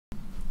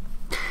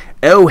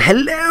Oh,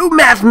 hello,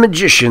 math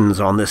magicians!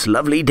 On this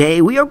lovely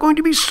day, we are going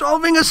to be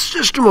solving a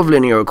system of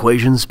linear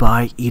equations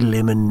by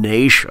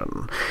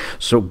elimination.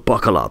 So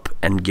buckle up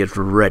and get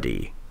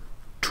ready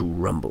to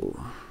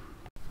rumble.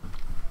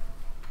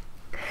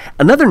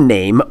 Another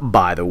name,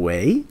 by the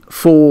way,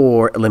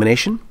 for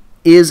elimination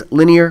is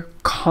linear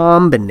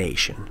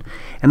combination.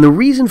 And the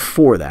reason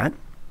for that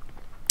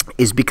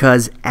is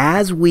because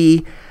as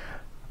we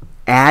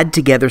add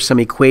together some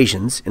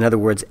equations, in other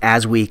words,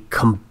 as we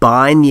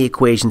combine the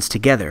equations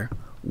together,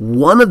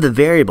 one of the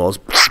variables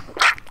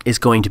is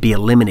going to be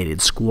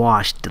eliminated,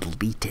 squashed,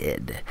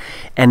 deleted.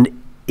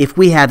 And if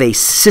we have a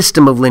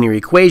system of linear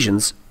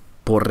equations,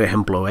 por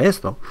ejemplo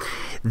esto,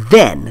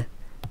 then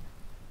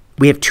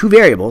we have two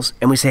variables,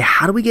 and we say,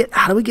 how do we get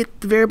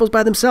the variables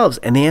by themselves?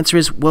 And the answer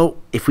is, well,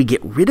 if we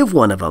get rid of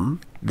one of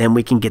them, then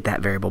we can get that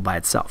variable by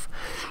itself.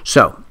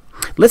 So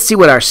let's see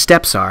what our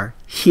steps are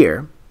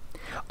here.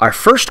 Our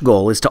first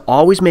goal is to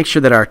always make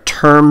sure that our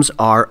terms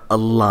are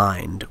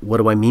aligned. What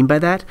do I mean by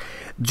that?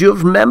 Do you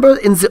remember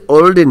in the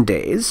olden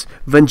days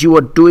when you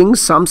were doing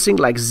something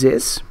like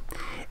this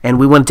and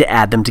we wanted to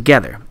add them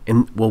together?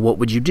 And well, what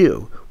would you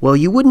do? Well,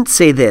 you wouldn't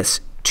say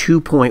this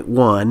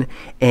 2.1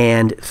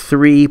 and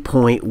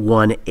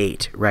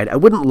 3.18, right? I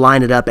wouldn't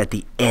line it up at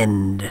the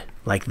end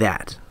like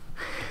that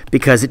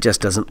because it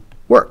just doesn't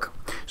work.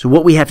 So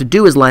what we have to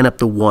do is line up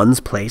the ones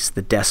place,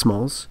 the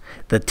decimals,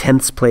 the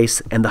tenths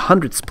place, and the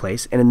hundredths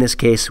place. And in this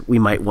case, we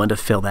might want to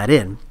fill that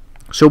in.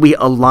 So we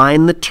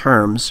align the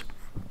terms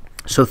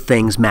so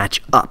things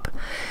match up.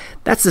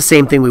 That's the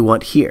same thing we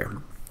want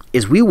here,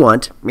 is we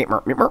want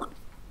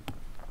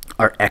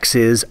our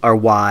x's, our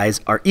y's,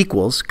 our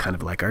equals, kind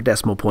of like our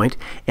decimal point,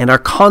 and our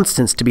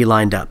constants to be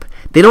lined up.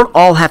 They don't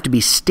all have to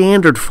be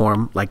standard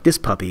form like this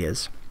puppy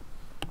is,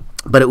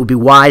 but it would be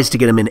wise to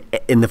get them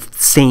in the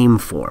same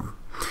form.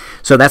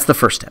 So that's the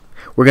first step.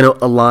 We're going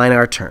to align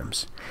our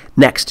terms.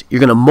 Next,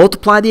 you're going to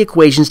multiply the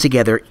equations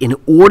together in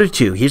order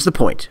to, here's the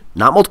point,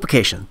 not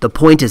multiplication. The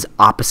point is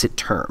opposite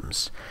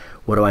terms.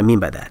 What do I mean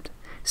by that?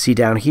 See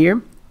down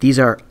here, these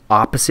are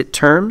opposite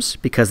terms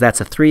because that's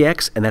a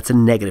 3x and that's a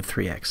negative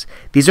 3x.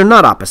 These are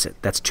not opposite.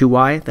 That's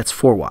 2y, that's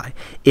 4y.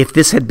 If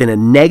this had been a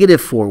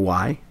negative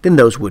 4y, then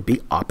those would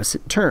be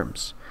opposite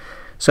terms.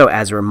 So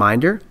as a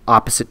reminder,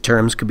 opposite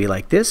terms could be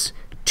like this,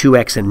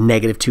 2x and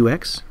negative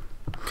 2x,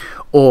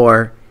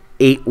 or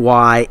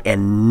 8y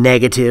and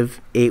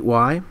negative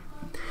 8y.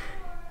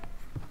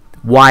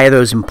 Why are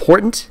those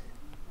important?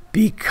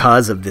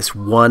 Because of this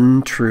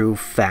one true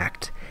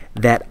fact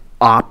that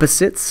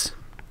opposites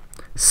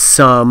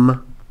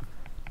sum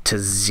to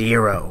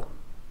 0.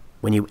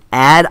 When you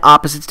add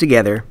opposites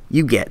together,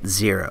 you get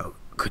 0.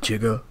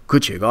 Kuchiga,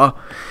 kuchiga.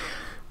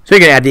 So you're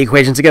going to add the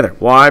equations together.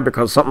 Why?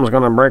 Because something's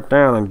going to break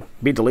down and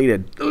be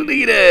deleted.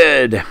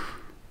 Deleted!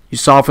 You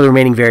solve for the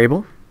remaining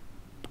variable.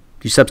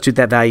 You substitute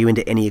that value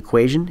into any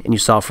equation, and you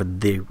solve for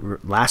the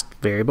last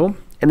variable,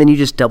 and then you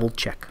just double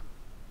check.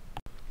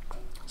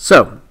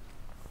 So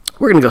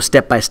we're going to go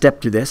step by step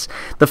through this.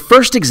 The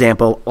first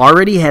example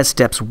already has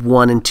steps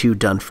 1 and 2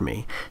 done for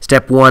me.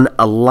 Step 1,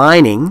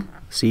 aligning,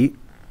 see,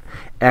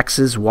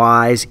 x's,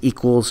 y's,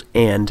 equals,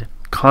 and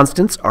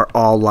constants are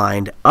all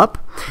lined up.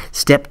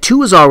 Step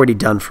 2 is already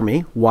done for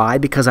me. Why?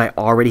 Because I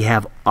already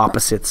have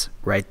opposites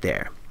right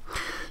there.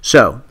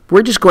 So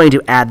we're just going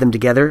to add them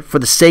together. For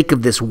the sake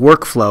of this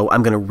workflow,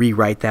 I'm going to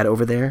rewrite that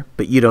over there,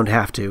 but you don't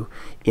have to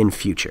in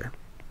future.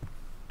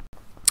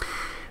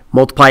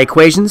 Multiply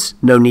equations,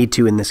 no need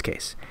to in this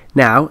case.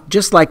 Now,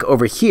 just like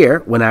over here,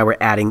 when I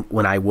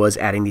was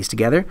adding these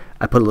together,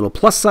 I put a little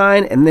plus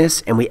sign and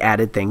this, and we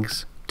added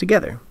things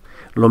together.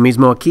 Lo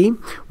mismo aquí,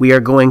 we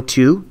are going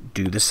to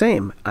do the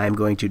same. I'm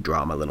going to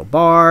draw my little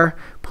bar,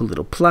 put a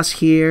little plus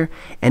here,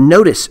 and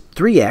notice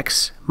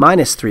 3x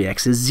minus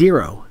 3x is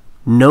 0.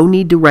 No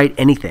need to write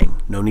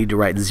anything. No need to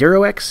write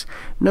 0x.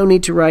 No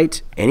need to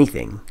write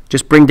anything.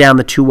 Just bring down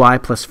the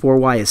 2y plus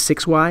 4y is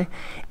 6y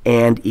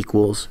and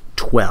equals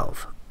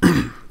 12.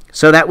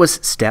 So that was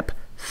step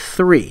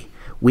 3.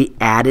 We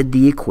added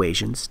the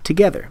equations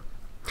together.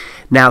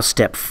 Now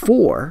step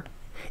 4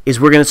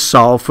 is we're going to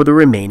solve for the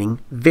remaining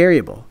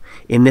variable.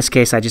 In this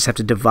case, I just have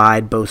to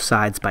divide both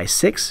sides by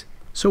 6,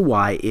 so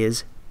y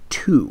is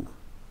 2.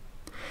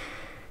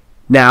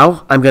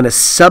 Now I'm going to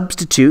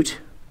substitute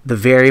the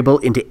variable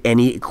into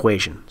any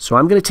equation. So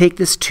I'm going to take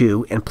this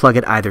 2 and plug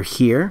it either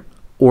here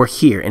or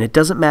here, and it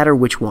doesn't matter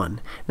which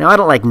one. Now I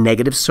don't like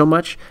negatives so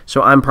much,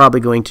 so I'm probably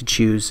going to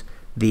choose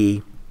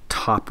the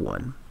top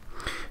one.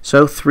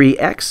 So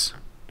 3x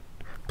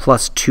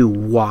plus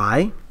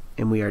 2y,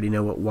 and we already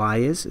know what y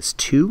is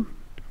 2,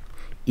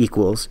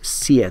 equals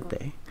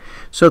 7.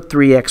 So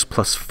 3x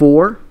plus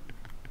 4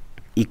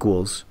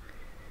 equals,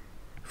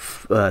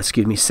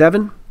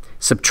 7.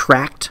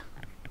 Subtract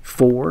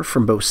 4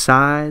 from both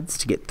sides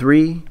to get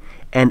 3,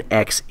 and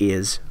x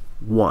is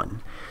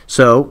 1.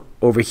 So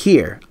over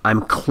here,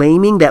 I'm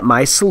claiming that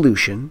my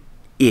solution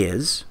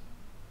is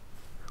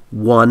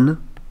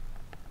 1,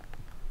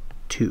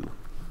 2.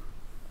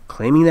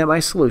 Claiming that my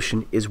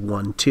solution is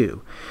 1,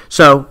 2.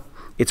 So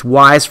it's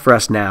wise for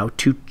us now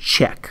to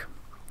check.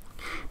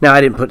 Now,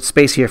 I didn't put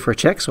space here for a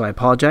check, so I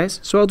apologize.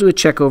 So I'll do a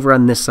check over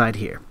on this side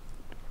here.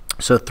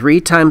 So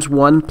 3 times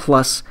 1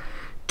 plus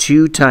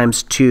 2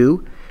 times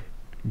 2,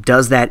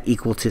 does that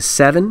equal to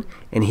 7?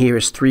 And here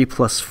is 3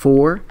 plus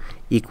 4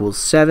 equals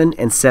 7,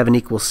 and 7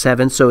 equals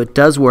 7. So it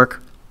does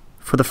work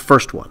for the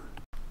first one.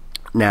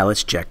 Now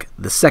let's check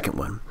the second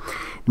one.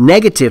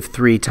 Negative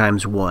 3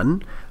 times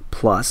 1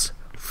 plus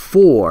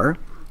 4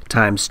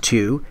 times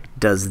 2,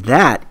 does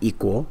that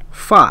equal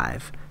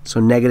 5? So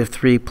negative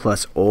 3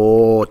 plus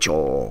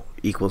 8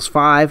 equals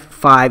 5.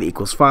 5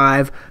 equals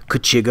 5.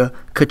 Kachiga,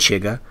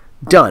 kachiga,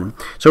 done.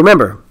 So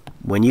remember,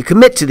 when you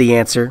commit to the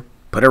answer,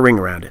 put a ring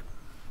around it.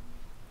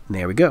 And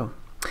there we go.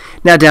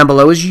 Now down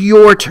below is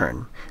your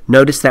turn.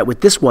 Notice that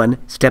with this one,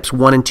 steps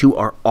 1 and 2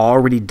 are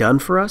already done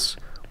for us.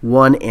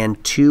 1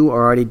 and 2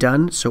 are already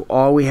done, so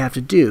all we have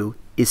to do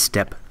is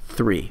step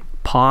 3.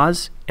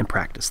 Pause and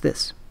practice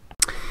this.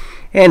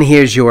 And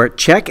here's your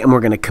check, and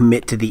we're going to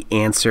commit to the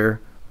answer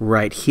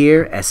right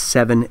here as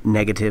 7,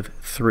 negative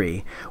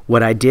 3.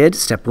 What I did,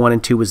 step 1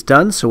 and 2 was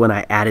done, so when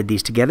I added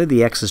these together,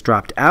 the x's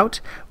dropped out.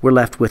 We're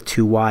left with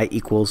 2y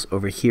equals,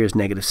 over here is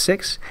negative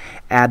 6.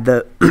 Add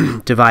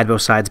the, divide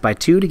both sides by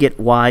 2 to get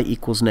y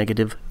equals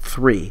negative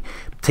 3.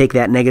 Take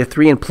that negative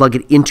 3 and plug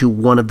it into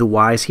one of the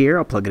y's here.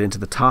 I'll plug it into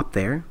the top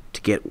there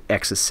to get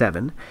x is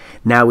 7.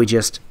 Now we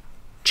just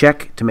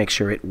check to make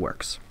sure it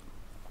works.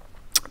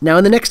 Now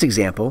in the next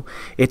example,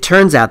 it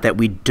turns out that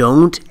we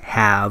don't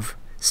have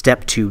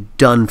step 2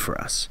 done for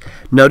us.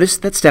 Notice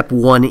that step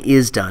 1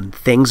 is done.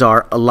 Things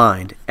are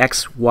aligned.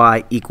 X,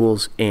 y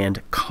equals,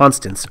 and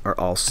constants are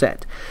all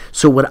set.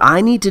 So what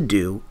I need to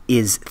do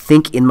is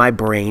think in my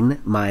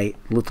brain, my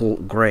little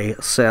gray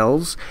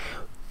cells,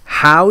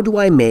 how do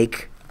I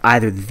make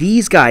either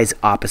these guys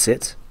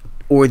opposite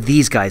or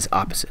these guys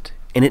opposite?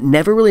 And it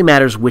never really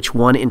matters which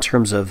one in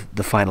terms of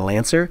the final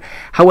answer.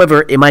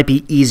 However, it might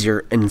be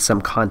easier in some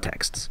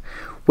contexts.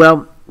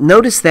 Well,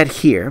 notice that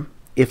here,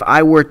 if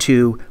I were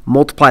to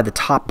multiply the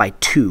top by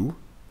 2,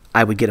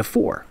 I would get a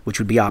 4, which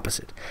would be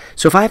opposite.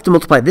 So if I have to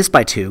multiply this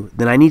by 2,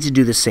 then I need to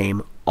do the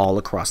same all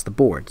across the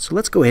board. So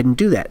let's go ahead and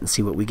do that and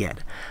see what we get.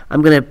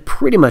 I'm going to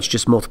pretty much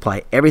just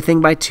multiply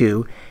everything by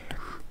 2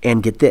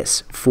 and get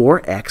this.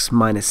 4x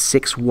minus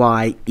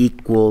 6y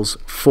equals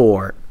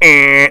 4.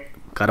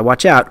 Gotta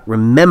watch out.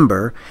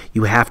 Remember,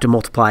 you have to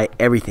multiply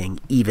everything,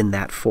 even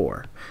that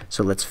 4.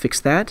 So let's fix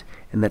that,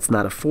 and that's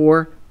not a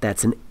 4,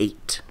 that's an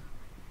 8.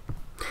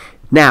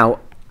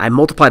 Now, I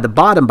multiply the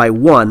bottom by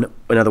 1.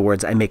 In other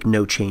words, I make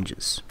no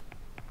changes.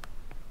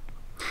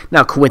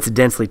 Now,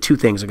 coincidentally, 2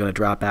 things are going to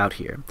drop out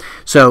here.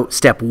 So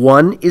step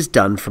 1 is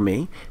done for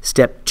me.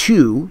 Step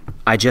 2,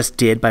 I just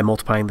did by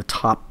multiplying the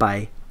top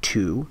by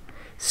 2.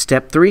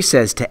 Step 3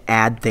 says to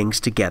add things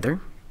together.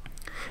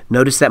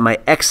 Notice that my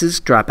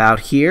x's drop out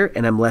here,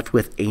 and I'm left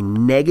with a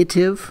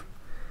negative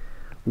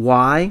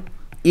y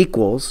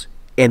equals,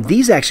 and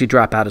these actually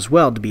drop out as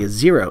well to be a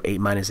 0.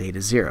 8 minus 8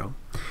 is 0.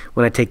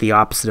 When I take the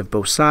opposite of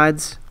both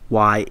sides,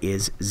 y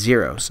is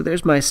 0. So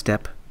there's my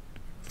step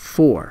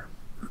 4.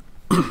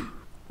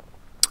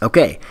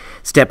 Okay,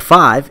 step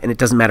 5, and it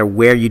doesn't matter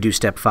where you do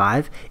step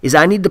 5, is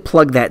I need to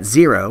plug that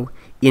 0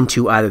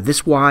 into either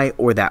this y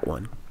or that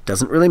one.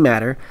 Doesn't really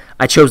matter.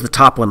 I chose the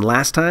top one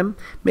last time.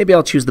 Maybe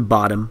I'll choose the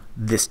bottom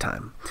this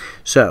time.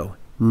 So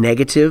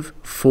negative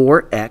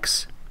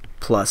 4x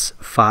plus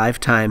 5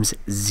 times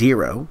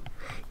 0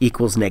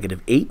 equals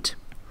negative 8.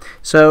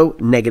 So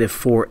negative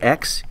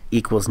 4x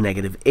equals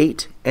negative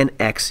 8, and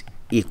x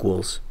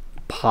equals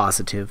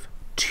positive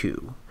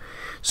 2.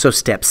 So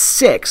step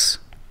 6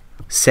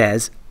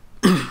 says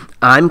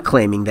I'm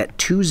claiming that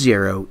 2,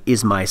 0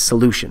 is my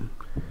solution.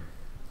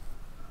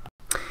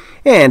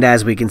 And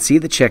as we can see,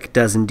 the check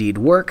does indeed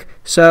work.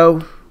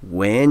 So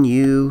when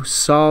you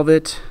solve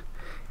it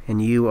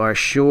and you are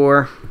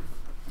sure,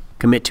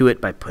 commit to it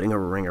by putting a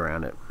ring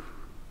around it.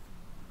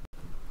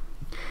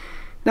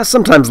 Now,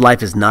 sometimes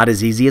life is not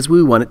as easy as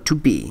we want it to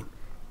be.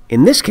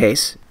 In this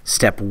case,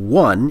 step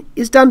 1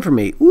 is done for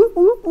me. Ooh,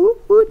 ooh,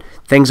 ooh, ooh.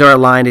 Things are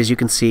aligned, as you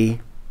can see,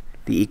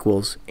 the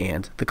equals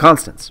and the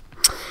constants.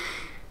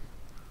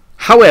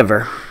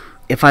 However,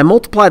 if I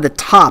multiply the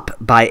top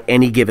by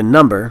any given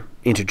number,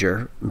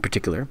 integer in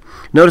particular,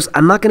 notice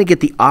I'm not going to get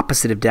the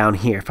opposite of down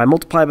here. If I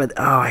multiply by,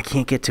 I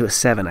can't get to a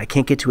 7. I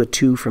can't get to a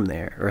 2 from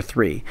there, or a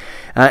 3.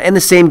 And the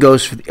same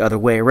goes for the other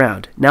way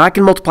around. Now I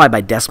can multiply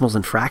by decimals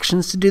and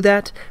fractions to do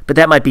that, but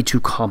that might be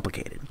too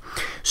complicated.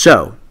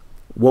 So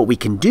what we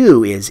can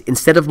do is,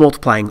 instead of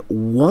multiplying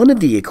one of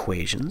the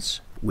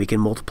equations, we can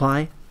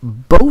multiply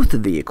both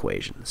of the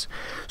equations.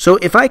 So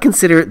if I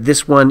consider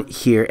this one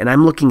here, and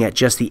I'm looking at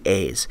just the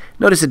a's,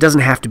 notice it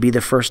doesn't have to be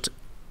the first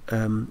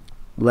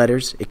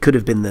letters. It could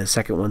have been the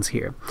second ones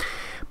here.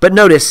 But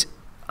notice,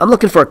 I'm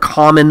looking for a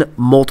common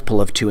multiple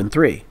of 2 and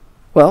 3.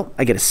 Well,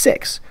 I get a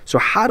 6. So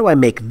how do I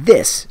make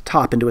this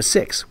top into a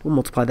 6? We'll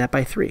multiply that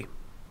by 3.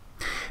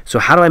 So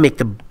how do I make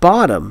the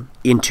bottom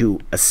into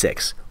a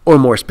 6? Or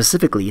more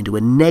specifically, into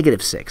a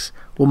negative 6?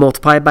 We'll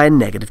multiply it by a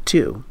negative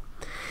 2.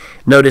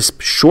 Notice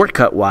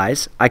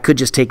shortcut-wise, I could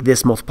just take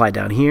this multiplied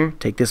down here,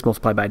 take this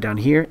multiplied by down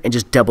here, and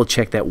just double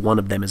check that one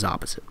of them is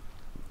opposite.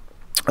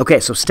 Okay,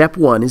 so step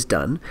 1 is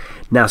done.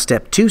 Now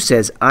step 2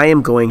 says I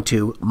am going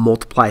to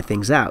multiply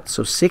things out.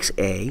 So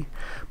 6a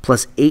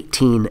plus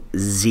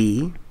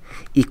 18z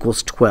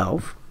equals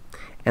 12.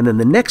 And then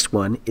the next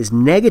one is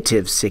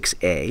negative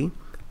 6a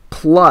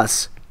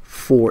plus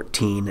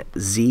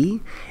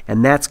 14z,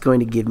 and that's going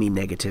to give me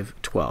negative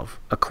 12.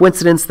 A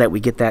coincidence that we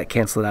get that,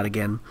 cancel it out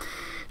again.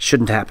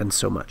 Shouldn't happen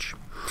so much.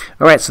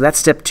 All right, so that's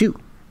step 2.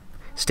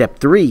 Step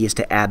 3 is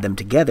to add them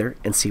together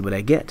and see what I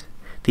get.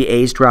 The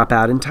a's drop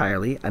out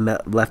entirely. I'm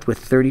left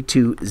with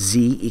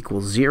 32z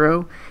equals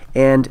 0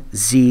 and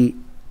z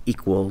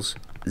equals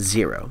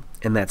 0,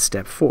 and that's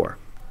step 4.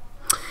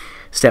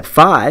 Step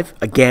 5,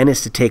 again, is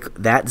to take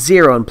that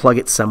 0 and plug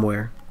it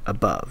somewhere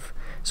above.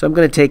 So I'm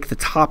going to take the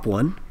top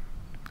one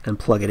and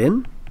plug it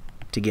in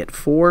to get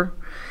 4,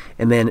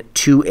 and then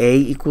 2a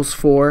equals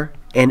 4,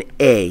 and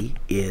a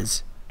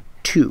is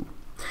 2.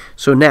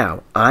 So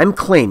now I'm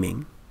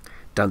claiming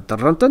dun, dun,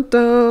 dun, dun,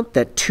 dun,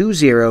 that 2,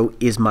 0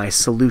 is my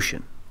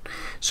solution.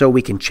 So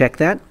we can check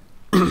that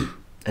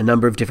a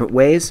number of different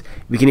ways.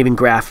 We can even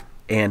graph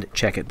and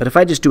check it. But if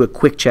I just do a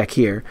quick check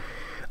here,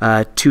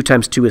 2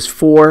 times 2 is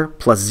 4,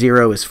 plus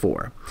 0 is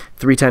 4.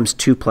 3 times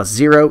 2 plus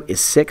 0 is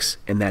 6,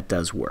 and that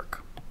does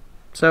work.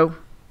 So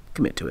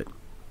commit to it.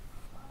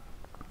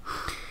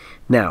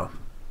 Now,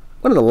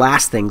 one of the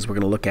last things we're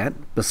going to look at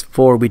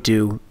before we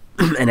do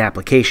an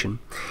application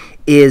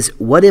is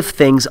what if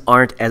things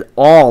aren't at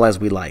all as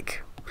we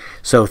like?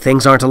 So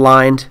things aren't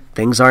aligned,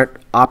 things aren't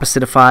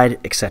oppositified,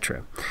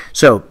 etc.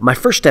 So my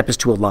first step is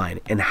to align.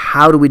 And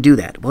how do we do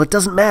that? Well, it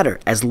doesn't matter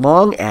as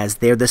long as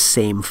they're the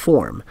same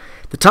form.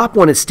 The top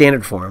one is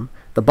standard form.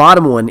 The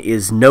bottom one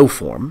is no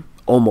form,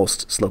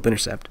 almost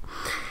slope-intercept.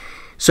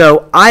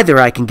 So either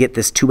I can get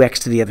this 2x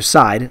to the other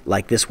side,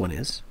 like this one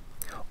is,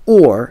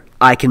 or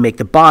I can make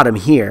the bottom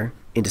here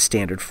into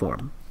standard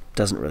form.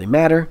 Doesn't really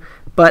matter,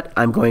 but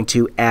I'm going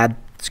to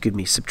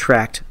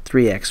subtract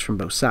 3x from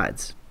both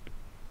sides.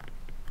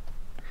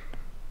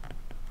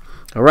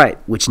 All right,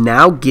 which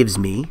now gives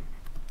me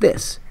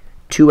this.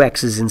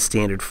 2x is in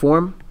standard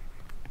form.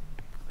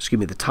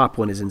 The top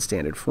one is in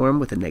standard form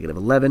with a negative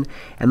 11,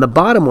 and the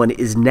bottom one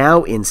is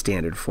now in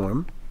standard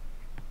form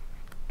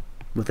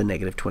with a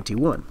negative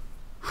 21.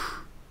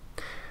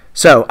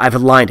 So I've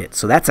aligned it.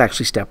 So that's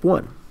actually step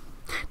 1.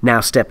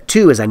 Now step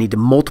 2 is I need to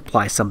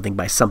multiply something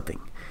by something.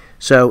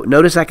 So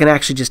notice I can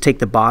actually just take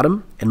the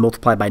bottom and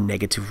multiply by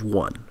negative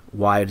 1.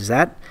 Why is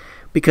that?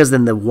 Because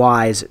then the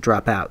y's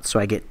drop out. So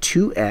I get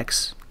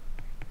 2x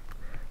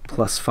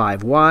plus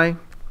 5y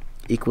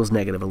equals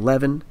negative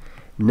 11.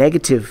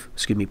 Positive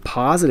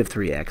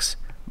 3x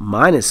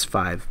minus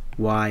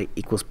 5y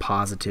equals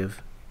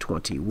positive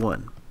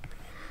 21.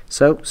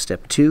 So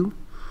step 2.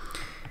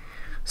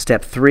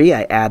 Step 3,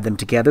 I add them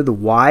together. The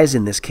y's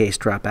in this case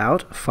drop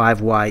out.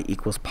 5y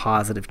equals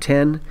positive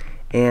 10.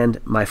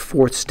 And my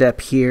fourth step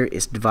here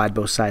is to divide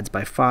both sides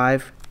by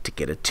 5 to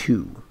get a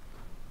 2.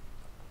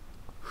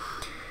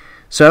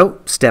 So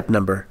step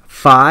number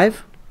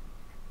 5,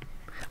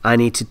 I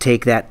need to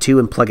take that 2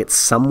 and plug it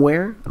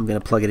somewhere. I'm going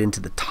to plug it into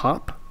the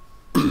top.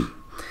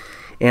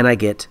 And I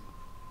get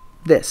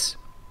this.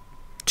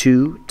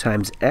 2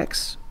 times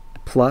x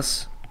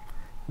plus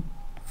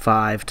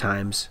 5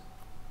 times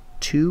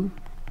 2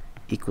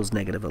 equals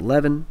negative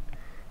 11.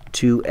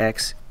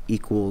 2x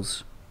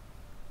equals,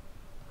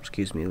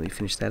 let me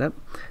finish that up,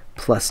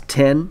 plus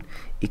 10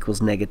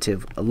 equals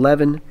negative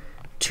 11.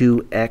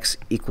 2x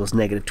equals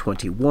negative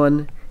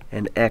 21.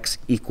 And x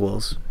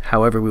equals,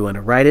 however we want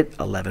to write it,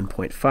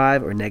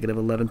 11.5 or negative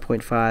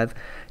 11.5,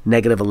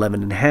 negative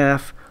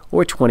 11.5,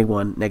 or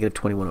 21, negative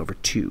 21 over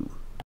 2.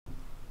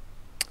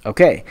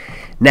 Okay,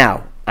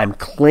 now I'm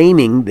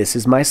claiming this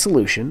is my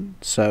solution,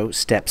 so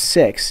step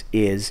 6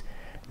 is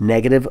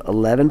negative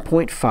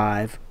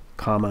 11.5,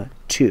 comma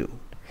 2.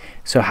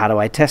 So how do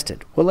I test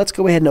it? Well, let's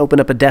go ahead and open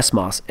up a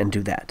Desmos and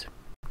do that.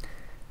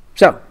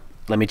 So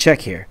let me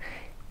check here.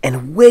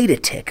 And wait a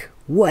tick,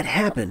 what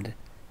happened?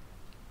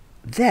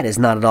 That is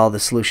not at all the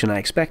solution I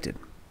expected.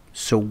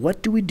 So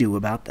what do we do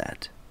about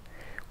that?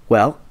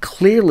 Well,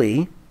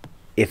 clearly,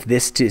 if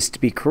this is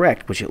to be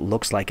correct, which it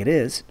looks like it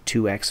is,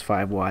 2x,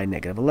 5y,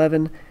 negative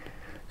 11,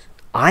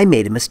 I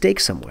made a mistake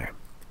somewhere,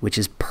 which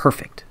is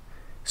perfect.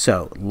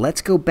 So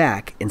let's go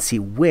back and see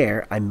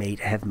where I may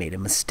have made a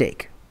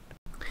mistake.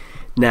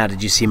 Now,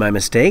 did you see my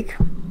mistake?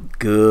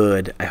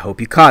 Good. I hope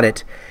you caught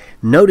it.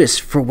 Notice,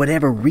 for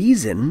whatever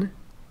reason,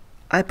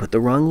 I put the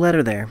wrong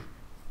letter there.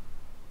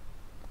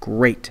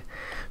 Great.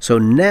 So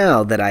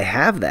now that I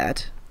have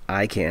that,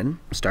 I can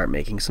start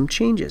making some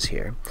changes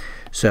here.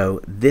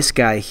 So this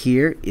guy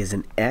here is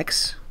an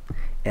x,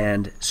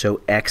 and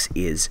so x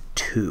is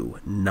 2,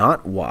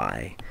 not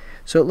y.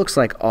 So it looks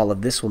like all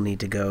of this will need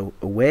to go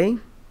away,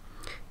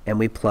 and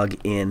we plug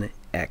in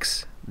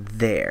x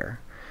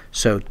there.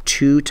 So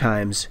 2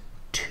 times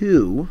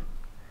 2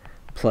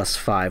 plus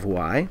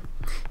 5y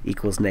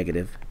equals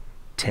negative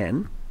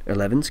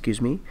 11,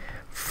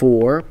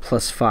 4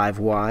 plus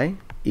 5y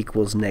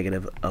equals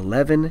negative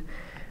 11,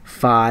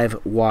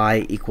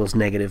 5y equals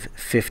negative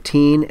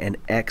 15, and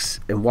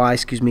y,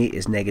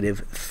 is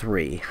negative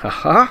 3. Ha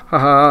ha ha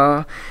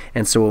ha.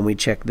 And so when we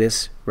check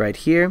this right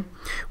here,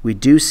 we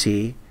do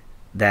see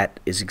that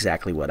is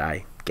exactly what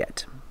I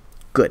get.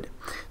 Good.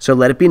 So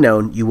let it be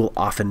known, you will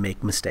often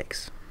make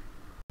mistakes.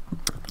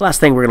 The last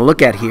thing we're going to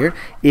look at here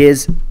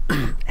is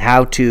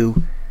how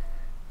to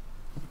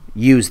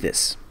use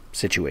this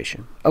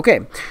situation.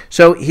 Okay,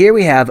 so here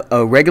we have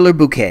a regular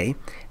bouquet,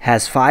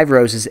 has 5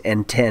 roses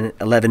and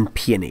 11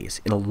 peonies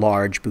in a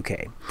large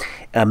bouquet.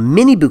 A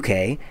mini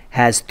bouquet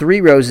has 3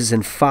 roses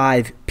and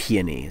 5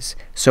 peonies.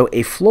 So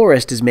a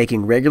florist is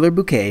making regular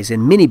bouquets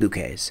and mini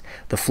bouquets.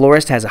 The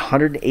florist has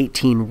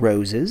 118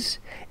 roses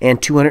and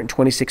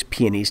 226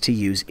 peonies to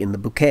use in the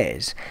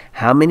bouquets.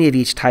 How many of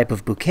each type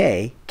of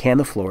bouquet can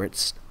the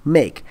florist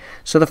make?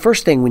 So the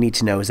first thing we need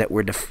to know is that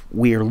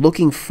we're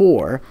looking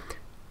for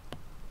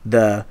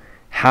the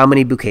how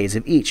many bouquets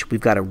of each. We've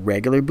got a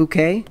regular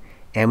bouquet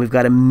and we've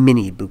got a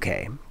mini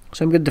bouquet.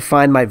 So I'm going to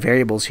define my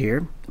variables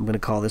here. I'm going to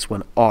call this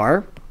one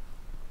R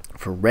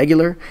for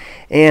regular,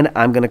 and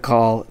I'm going to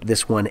call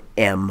this one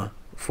M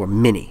for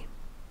mini.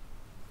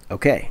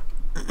 Okay.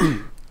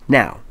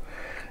 Now,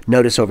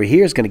 notice over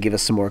here is going to give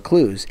us some more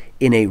clues.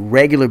 In a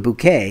regular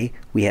bouquet,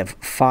 we have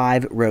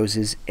 5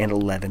 roses and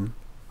 11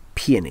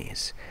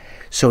 peonies.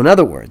 So in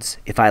other words,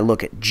 if I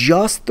look at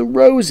just the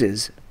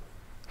roses,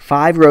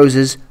 5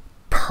 roses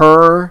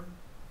per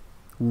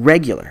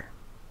regular.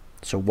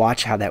 So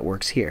watch how that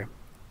works here.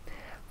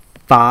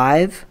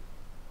 5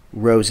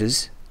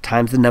 roses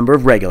times the number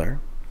of regular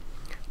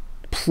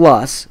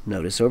plus,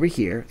 notice over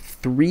here,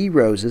 3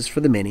 roses for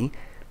the mini,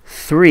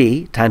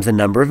 3 times the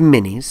number of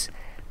minis.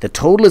 The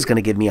total is going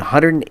to give me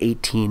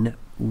 118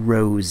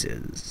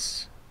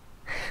 roses.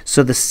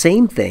 So the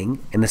same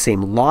thing and the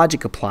same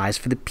logic applies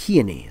for the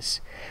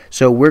peonies.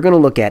 So we're going to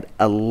look at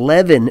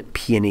 11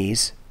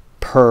 peonies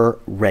per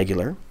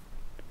regular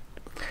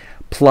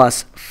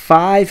plus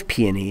 5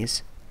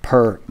 peonies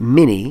per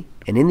mini,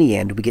 and in the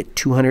end we get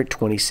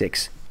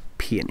 226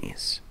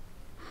 peonies.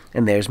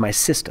 And there's my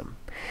system.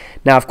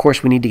 Now of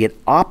course we need to get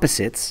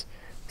opposites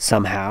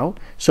somehow,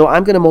 so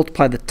I'm going to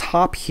multiply the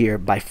top here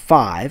by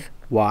 5.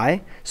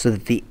 Why? So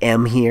that the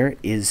M here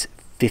is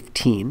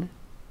 15.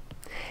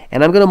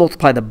 And I'm going to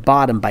multiply the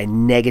bottom by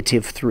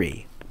negative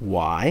 3.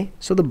 Why?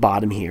 So the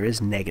bottom here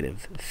is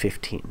negative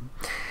 15.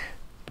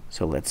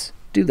 So let's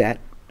do that.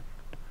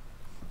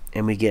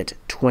 And we get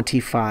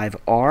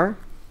 25R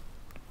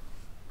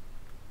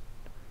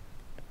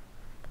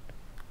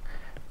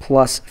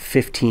plus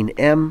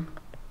 15M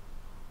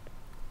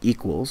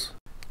equals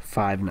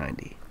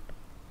 590.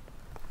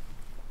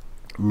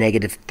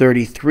 Negative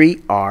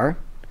 33R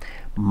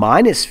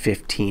minus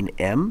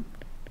 15M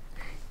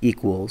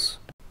equals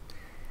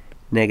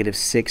negative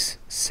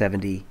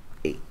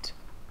 678.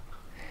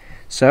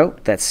 So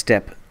that's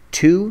step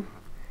 2.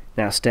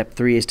 Now step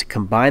 3 is to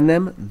combine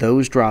them.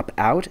 Those drop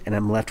out, and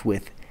I'm left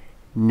with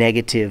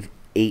negative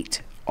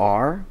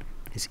 8R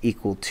is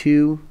equal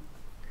to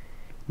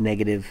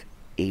negative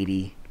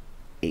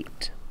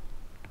 88.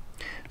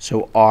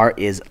 So R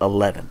is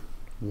 11.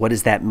 What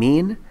does that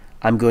mean?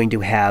 I'm going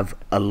to have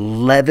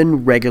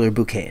 11 regular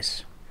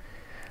bouquets.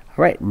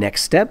 All right,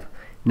 next step,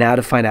 now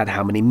to find out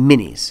how many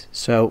minis.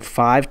 So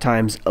 5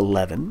 times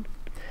 11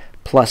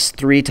 plus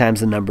 3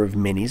 times the number of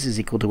minis is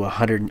equal to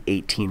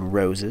 118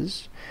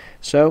 roses.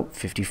 So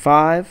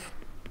 55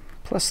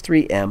 plus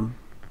 3M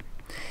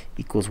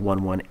equals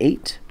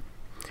 118.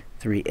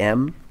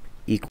 3M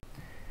equals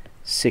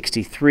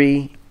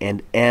 63,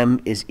 and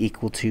M is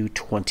equal to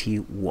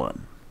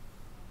 21.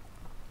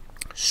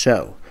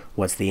 So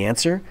what's the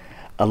answer?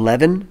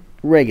 11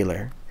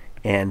 regular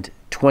and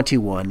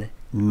 21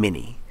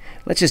 mini.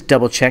 Let's just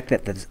double check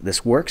that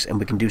this works, and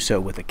we can do so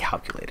with a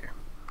calculator.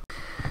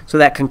 So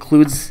that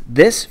concludes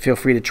this. Feel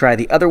free to try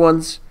the other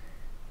ones.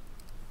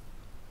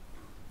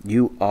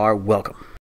 You are welcome.